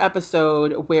another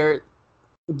episode where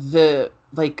the,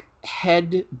 like,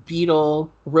 head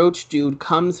beetle roach dude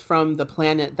comes from the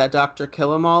planet that Dr.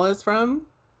 Killamal is from.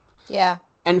 Yeah.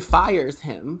 And fires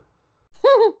him.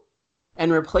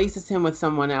 And replaces him with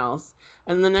someone else.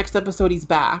 And the next episode he's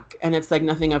back, and it's like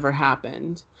nothing ever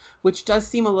happened. Which does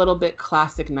seem a little bit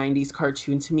classic 90s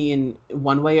cartoon to me in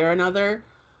one way or another.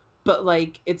 But,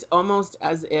 like, it's almost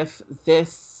as if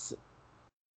this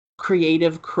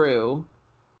creative crew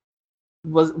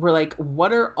were like,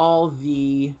 what are all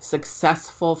the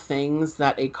successful things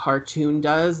that a cartoon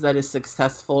does that is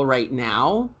successful right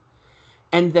now?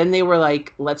 And then they were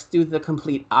like, let's do the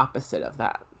complete opposite of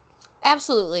that.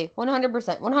 Absolutely.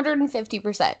 100%.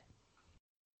 150%.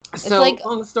 So, like,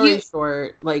 long story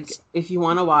short, like, if you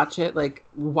want to watch it, like,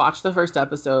 watch the first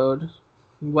episode,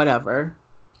 whatever.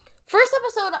 First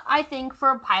episode, I think,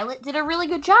 for a pilot, did a really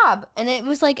good job. And it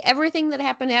was like everything that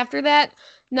happened after that,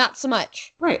 not so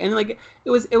much. Right. And like it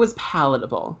was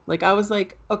palatable. Like, I was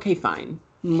like, okay, fine.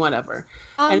 Whatever.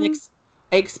 And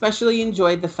I especially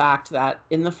enjoyed the fact that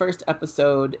in the first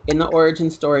episode, in the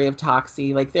origin story of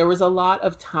Toxie, like, there was a lot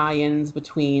of tie-ins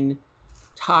between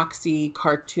Toxie,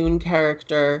 cartoon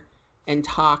character, and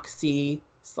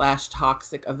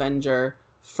Toxie/Toxic Avenger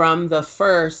from the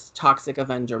first Toxic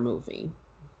Avenger movie.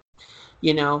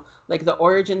 You know, like, the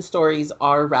origin stories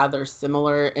are rather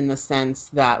similar in the sense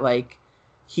that, like,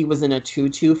 he was in a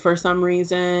tutu for some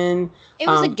reason. It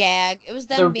was a gag. It was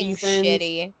them being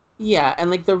shitty. Yeah,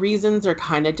 and, like, the reasons are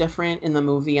kind of different in the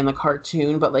movie and the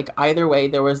cartoon, but, like, either way,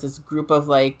 there was this group of,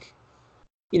 like,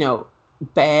 you know,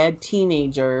 bad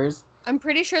teenagers. I'm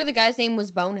pretty sure the guy's name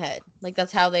was Bonehead. Like,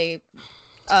 that's how they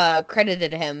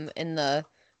credited him in the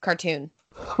cartoon.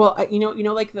 Well,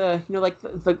 like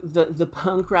the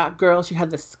punk rock girl, she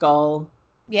had the skull.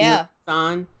 Yeah.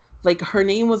 On. Like, her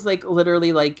name was, like,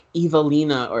 literally, like,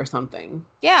 Evelina or something.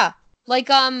 Yeah. Like,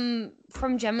 from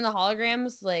Jem and the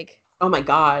Holograms, like... Oh my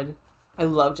god. I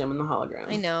love Jem and the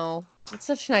Holograms. I know. It's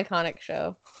such an iconic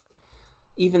show.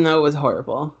 Even though it was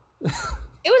horrible. It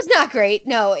was not great.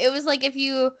 No, it was like if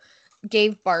you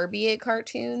gave Barbie a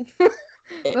cartoon.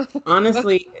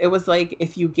 Honestly, it was like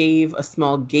if you gave a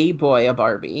small gay boy a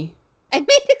Barbie. And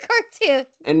made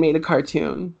a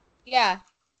cartoon. Yeah.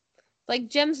 Like,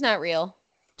 Jem's not real.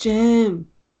 Jem.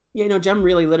 Yeah, no, Jem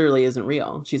really literally isn't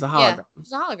real. She's a hologram. Yeah,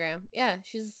 she's a hologram. Yeah,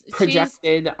 she's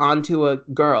projected onto a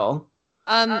girl.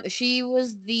 She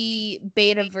was the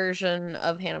beta version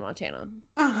of Hannah Montana.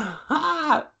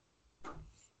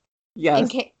 Yes.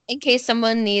 In case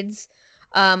someone needs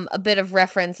a bit of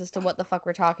reference as to what the fuck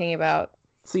we're talking about.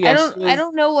 So yeah, I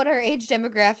don't know what her age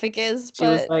demographic is, she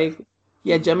was like,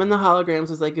 yeah, Jem and the Holograms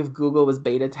was like if Google was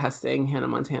beta testing Hannah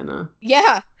Montana.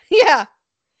 Yeah. Yeah.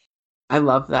 I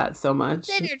love that so much.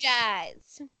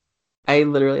 Synergize. I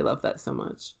literally love that so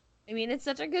much. I mean, it's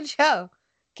such a good show.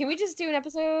 Can we just do an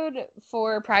episode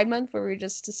for Pride Month where we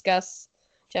just discuss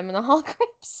Jem and the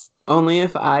Holograms? Only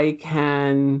if I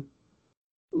can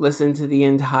listen to the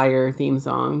entire theme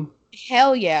song.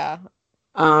 Hell yeah.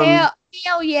 Hell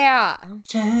yeah.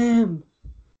 Jem.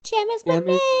 Jem is my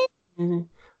name.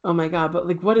 Oh my god, but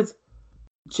like, what is...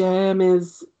 Jem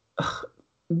is...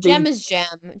 Jem is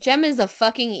Jem. Jem is a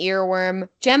fucking earworm.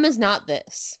 Jem is not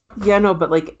this. Yeah, no,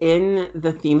 but like in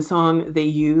the theme song, they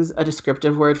use a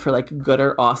descriptive word for like good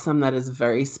or awesome that is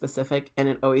very specific, and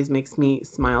it always makes me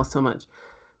smile so much.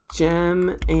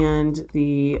 Jem and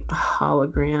the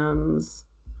Holograms.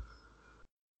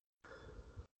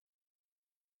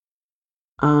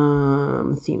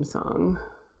 Theme song.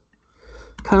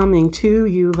 Coming to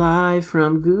you live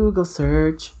from Google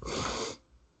search.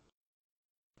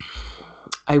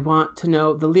 I want to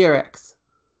know the lyrics.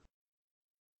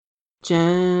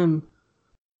 Jem.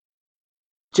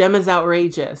 Jem is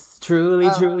outrageous. Truly,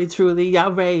 truly, truly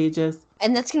outrageous.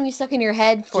 And that's gonna be stuck in your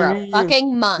head for a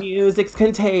fucking month. Music's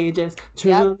contagious.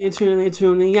 Truly, truly,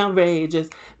 truly outrageous.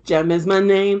 Gem is my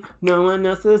name. No one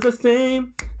else is the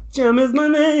same. Gem is my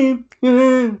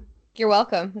name. You're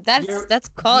welcome. That's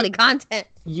quality content.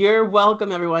 You're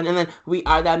welcome, everyone. And then we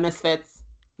are the Misfits.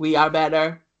 We are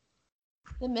better.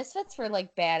 The Misfits were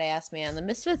like badass, man. The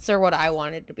Misfits are what I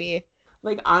wanted to be.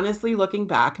 Like, honestly, looking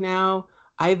back now,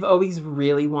 I've always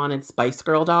really wanted Spice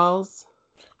Girl dolls.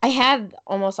 I had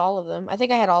almost all of them. I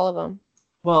think I had all of them.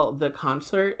 Well, the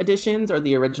concert editions or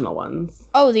the original ones?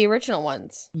 Oh, the original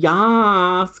ones.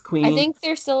 Yes, queen. I think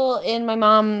they're still in my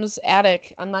mom's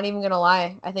attic. I'm not even going to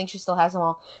lie. I think she still has them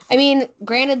all. I mean,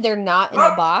 granted, they're not in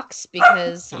the box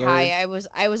because I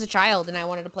was a child and I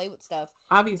wanted to play with stuff.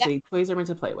 Obviously, toys are meant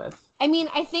to play with. I mean,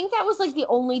 I think that was like the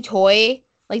only toy,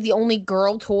 like the only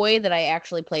girl toy that I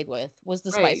actually played with was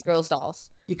the Spice Girls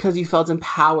dolls. Because you felt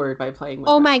empowered by playing with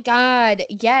them. them. My God.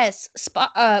 Yes.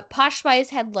 Posh Spice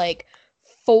had like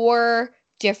 4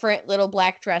 different little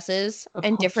black dresses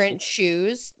and different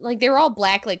shoes. Like they were all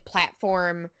black, like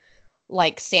platform,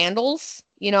 like sandals,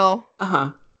 you know?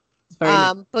 Uh-huh.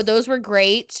 Nice. But those were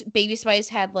great. Baby Spice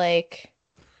had like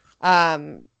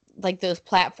those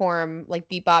platform, like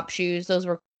bebop shoes. Those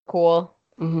were cool.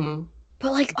 Mm-hmm.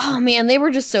 But like, oh man, they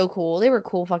were just so cool. They were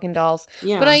cool fucking dolls.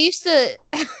 Yeah. But I used to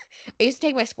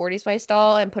take my Sporty Spice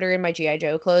doll and put her in my G.I.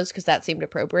 Joe clothes because that seemed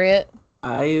appropriate.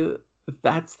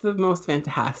 That's the most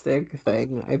fantastic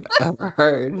thing I've ever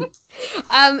heard.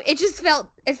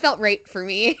 It felt right for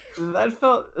me.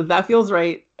 That feels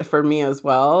right for me as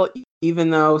well.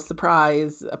 Even though,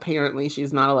 surprise, apparently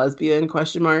she's not a lesbian, ?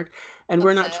 And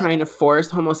we're not trying to force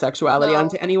homosexuality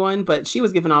onto anyone, but she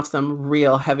was giving off some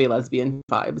real heavy lesbian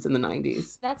vibes in the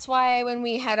 90s. That's why when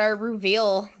we had our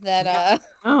reveal that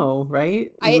Oh,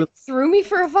 right? It threw me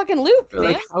for a fucking loop, man.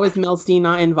 Like, how is Mel C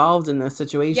not involved in this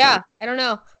situation? Yeah, I don't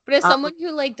know. But as someone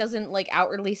who like doesn't like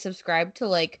outwardly subscribe to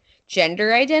like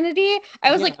gender identity,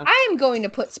 I was like, I am going to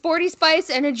put Sporty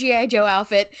Spice in a G.I. Joe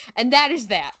outfit, and that is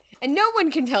that. And no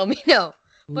one can tell me no.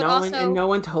 But no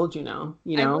one told you no.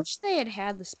 You know, I wish they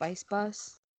had the Spice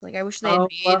Bus. Like, I wish they had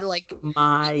made like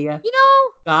my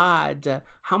God,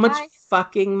 how much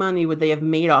fucking money would they have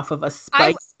made off of a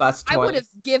Spice Bus toy? I would have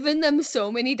given them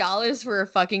so many dollars for a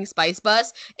fucking Spice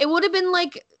Bus. It would have been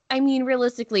like, I mean,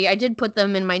 realistically, I did put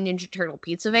them in my Ninja Turtle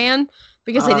pizza van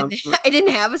because I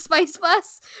didn't have a Spice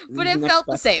Bus, but it felt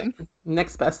the same.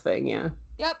 Next best thing, yeah.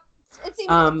 Yep, it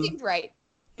seemed right.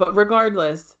 But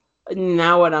regardless,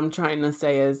 now what I'm trying to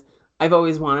say is, I've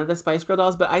always wanted the Spice Girl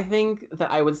dolls, but I think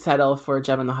that I would settle for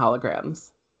Gem and the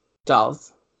Holograms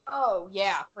dolls. Oh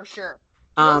yeah, for sure.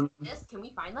 Can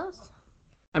we find those?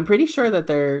 I'm pretty sure that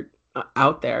they're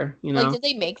out there. You know, like, did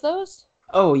they make those?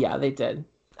 Oh yeah, they did.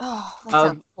 Oh,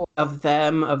 that's cool. Of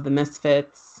them, of the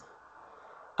Misfits,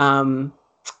 and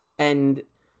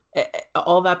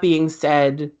all that being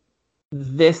said,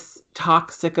 this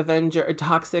Toxic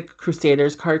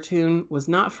Crusaders cartoon was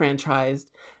not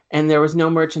franchised, and there was no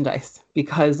merchandise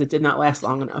because it did not last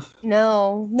long enough.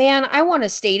 No, man, I want a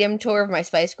stadium tour of my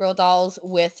Spice Girl dolls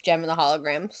with Gem and the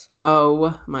Holograms.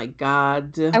 Oh my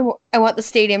God. I want the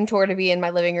stadium tour to be in my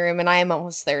living room, and I am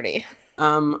almost 30.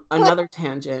 Another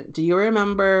tangent. Do you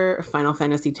remember Final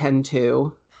Fantasy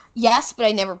X-2? Yes, but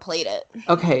I never played it.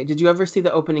 Okay, did you ever see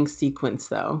the opening sequence,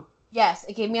 though? Yes,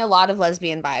 it gave me a lot of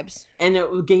lesbian vibes. And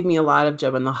it gave me a lot of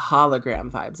Gem and the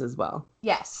Hologram vibes as well.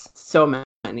 Yes. So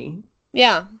many.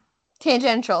 Yeah.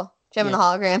 Tangential. Gem and the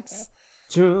Holograms.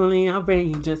 Truly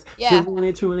outrageous. Yeah.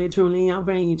 Truly, truly, truly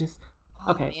outrageous.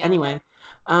 Oh, okay, man. Anyway.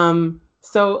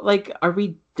 So, like, are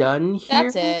we done here?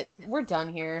 That's it. We're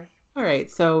done here. All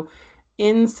right, so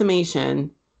in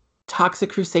summation, Toxic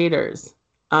Crusaders,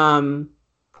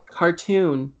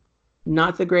 cartoon,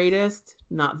 not the greatest,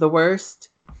 not the worst.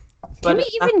 Can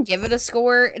we even give it a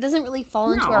score? It doesn't really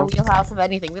fall into our wheelhouse of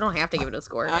anything. We don't have to give it a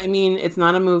score. I mean, it's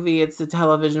not a movie, it's a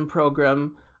television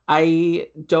program. I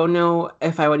don't know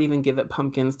if I would even give it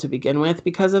pumpkins to begin with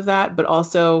because of that, but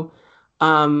also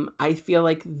I feel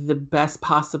like the best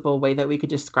possible way that we could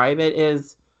describe it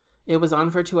is it was on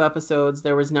for 2 episodes,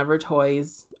 there was never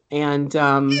toys, and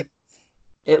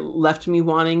it left me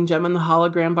wanting Gem and the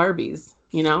Hologram Barbies,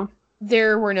 you know?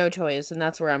 There were no toys, and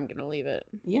that's where I'm gonna leave it.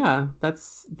 Yeah,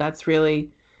 that's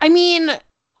really... I mean,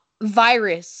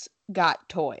 Virus got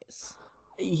toys.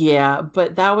 Yeah,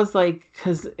 but that was like,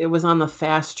 because it was on the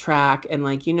fast track, and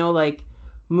like, you know, like,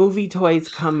 movie toys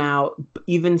come out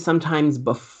even sometimes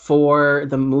before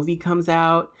the movie comes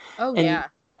out. Oh, yeah.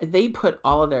 They put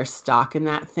all of their stock in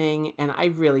that thing, and I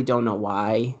really don't know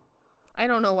why. I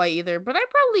don't know why either, but I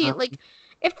probably, like,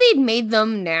 if they'd made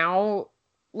them now...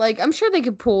 Like, I'm sure they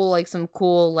could pull, like, some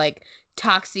cool, like,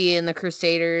 Toxie and the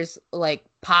Crusaders like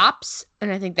pops,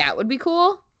 and I think that would be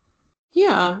cool.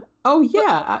 Yeah. Oh,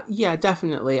 yeah. Yeah,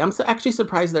 definitely. I'm actually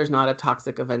surprised there's not a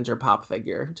Toxic Avenger pop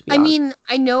figure, to be I honest. mean,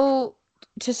 I know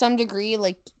to some degree,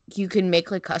 like, you can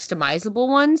make, like, customizable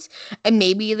ones, and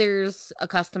maybe there's a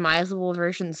customizable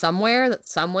version somewhere that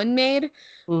someone made,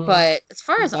 but as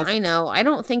far as I know, I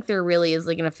don't think there really is,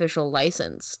 like, an official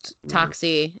licensed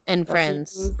Toxie and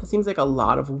Friends. It seems like a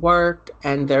lot of work,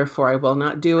 and therefore I will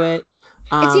not do it.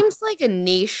 It seems like a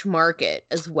niche market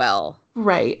as well.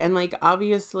 Right. And like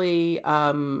obviously,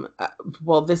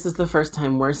 well, this is the first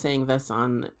time we're saying this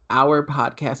on our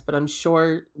podcast, but I'm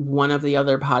sure one of the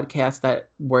other podcasts that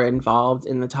were involved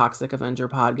in the Toxic Avenger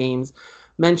pod games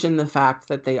mentioned the fact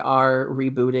that they are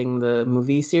rebooting the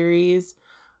movie series.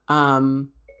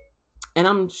 And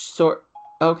I'm sure,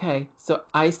 okay, so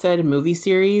I said movie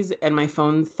series and my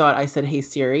phone thought I said, "Hey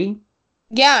Siri."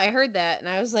 Yeah, I heard that, and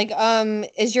I was like,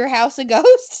 is your house a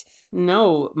ghost?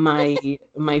 No,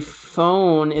 my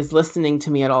phone is listening to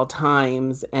me at all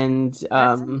times, and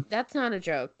That's not a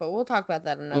joke, but we'll talk about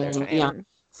that another time. yeah.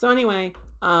 So anyway,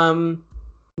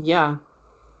 yeah,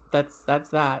 that's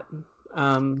that.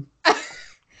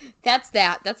 That's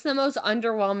that. That's the most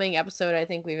underwhelming episode I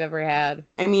think we've ever had.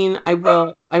 I mean, I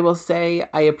will say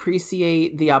I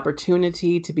appreciate the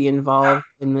opportunity to be involved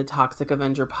in the Toxic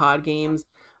Avenger pod games.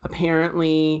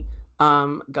 Apparently,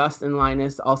 Gus and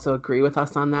Linus also agree with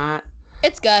us on that.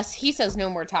 It's Gus. He says no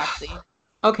more Toxie.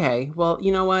 Okay, well,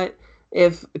 you know what?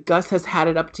 If Gus has had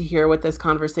it up to here with this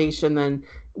conversation, then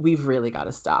we've really got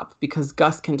to stop because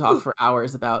Gus can talk for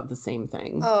hours about the same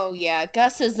thing. Oh yeah,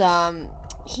 Gus is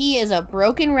he is a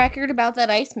broken record about that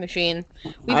ice machine.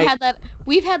 We've had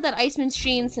that ice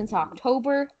machine since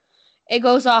October. It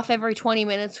goes off every 20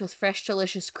 minutes with fresh,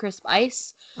 delicious, crisp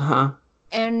ice. Uh-huh.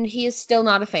 And he is still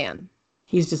not a fan.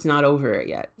 He's just not over it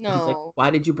yet. No. He's like, why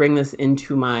did you bring this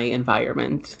into my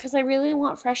environment? Because I really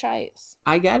want fresh ice.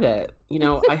 I get it. You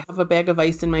know, I have a bag of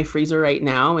ice in my freezer right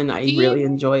now, and I really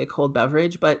enjoy a cold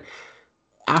beverage. But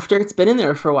after it's been in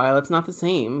there for a while, it's not the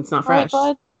same. It's not fresh.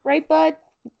 Right, bud?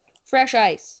 Fresh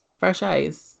ice. Fresh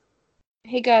ice.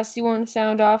 Hey, Gus, you want to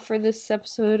sound off for this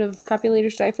episode of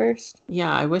Copulators Die First?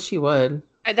 Yeah, I wish you would.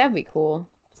 That'd be cool.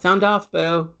 Sound off,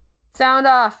 boo. Sound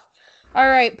off. All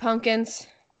right, pumpkins.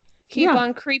 Keep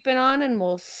on creeping on, and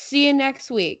we'll see you next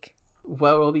week.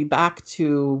 Well, we'll be back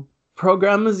to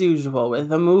program as usual with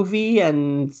a movie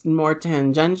and more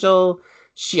tangential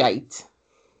shite.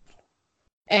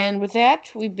 And with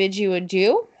that, we bid you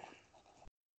adieu.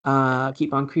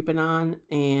 Keep on creeping on,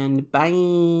 and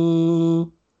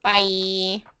bye.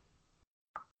 Bye.